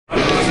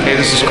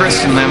This is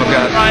Chris and Lamb of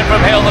God. Ryan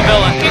from Hail the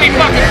Villain. Give me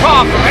fucking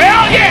cough.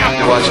 Hell yeah!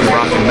 You're watching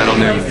Rock and Metal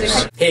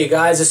News. Hey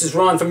guys, this is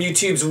Ron from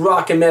YouTube's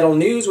Rock and Metal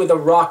News with a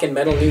Rock and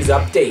Metal News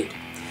update.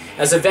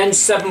 As Avenged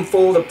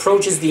Sevenfold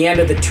approaches the end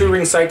of the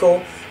touring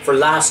cycle for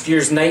last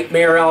year's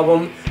Nightmare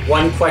album,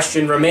 one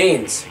question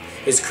remains.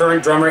 Is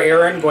current drummer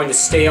Arin going to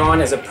stay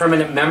on as a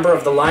permanent member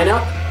of the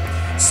lineup?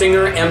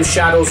 Singer M.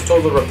 Shadows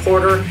told the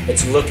Reporter,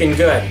 "It's looking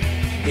good.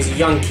 He's a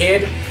young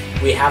kid.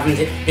 We haven't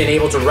been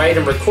able to write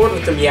and record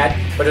with him yet,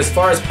 but as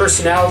far as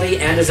personality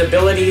and his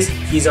abilities,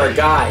 he's our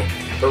guy.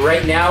 But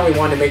right now we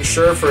want to make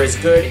sure for his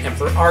good and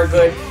for our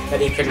good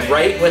that he can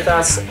write with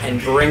us and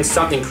bring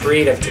something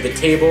creative to the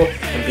table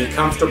and be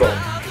comfortable.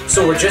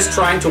 So we're just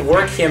trying to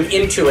work him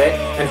into it,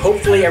 and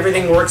hopefully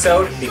everything works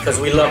out because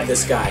we love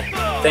this guy."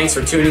 Thanks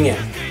for tuning in.